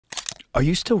Are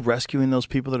you still rescuing those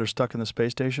people that are stuck in the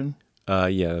space station?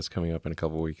 Yeah, that's coming up in a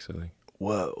couple of weeks, I think.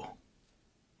 Whoa.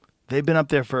 They've been up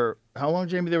there for how long,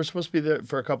 Jamie? They were supposed to be there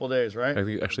for a couple of days, right? I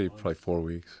think actually probably 4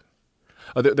 weeks.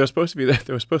 Oh, they're supposed to be there.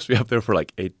 They were supposed to be up there for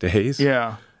like 8 days.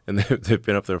 Yeah. And they've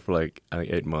been up there for like, I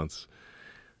think, 8 months.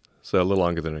 So a little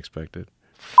longer than expected.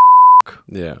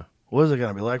 Yeah. What is it going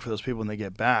to be like for those people when they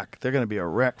get back? They're going to be a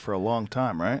wreck for a long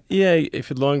time, right? Yeah, if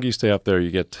the longer you stay up there,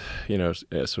 you get,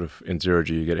 sort of in zero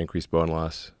G, you get increased bone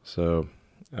loss. So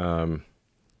it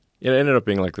ended up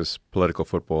being like this political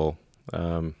football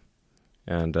and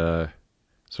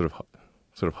sort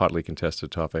of hotly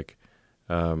contested topic.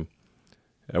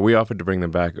 We offered to bring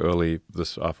them back early.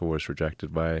 This offer was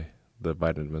rejected by the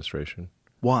Biden administration.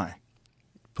 Why?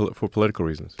 For political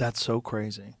reasons. That's so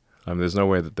crazy. There's no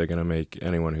way that they're going to make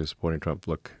anyone who's supporting Trump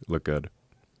look good.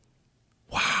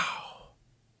 Wow.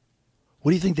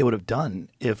 What do you think they would have done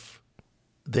if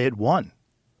they had won?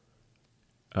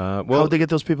 Well, how would they get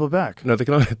those people back? No, they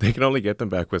can only get them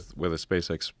back with a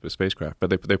SpaceX spacecraft. But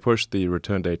they pushed the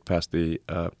return date past the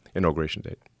inauguration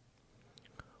date.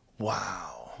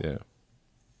 Wow. Yeah.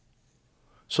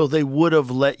 So they would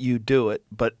have let you do it,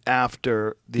 but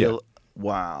after the Yeah.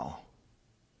 Wow.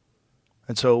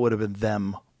 And so it would have been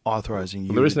them authorizing you.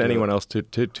 Well, there isn't to do anyone it. else to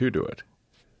do it.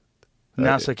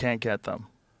 NASA can't get them.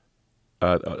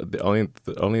 Only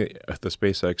the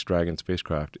SpaceX Dragon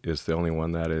spacecraft is the only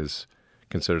one that is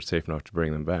considered safe enough to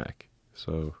bring them back.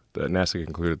 So NASA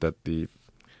concluded that the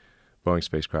Boeing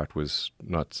spacecraft was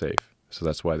not safe. So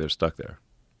that's why they're stuck there.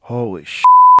 Holy sh!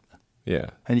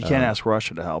 Yeah. And you can't ask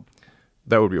Russia to help.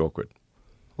 That would be awkward.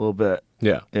 A little bit.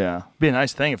 Yeah. Yeah. Be a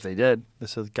nice thing if they did. They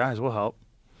said, guys, we'll help.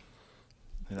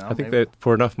 You know, I think maybe. that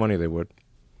for enough money they would.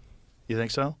 You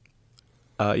think so?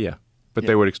 Yeah. But Yeah.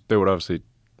 they would obviously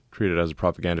treat it as a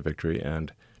propaganda victory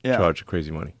and charge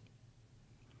crazy money.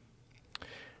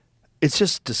 It's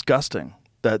just disgusting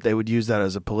that they would use that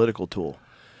as a political tool.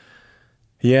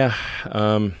 Yeah.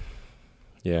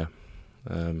 Yeah.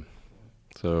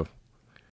 So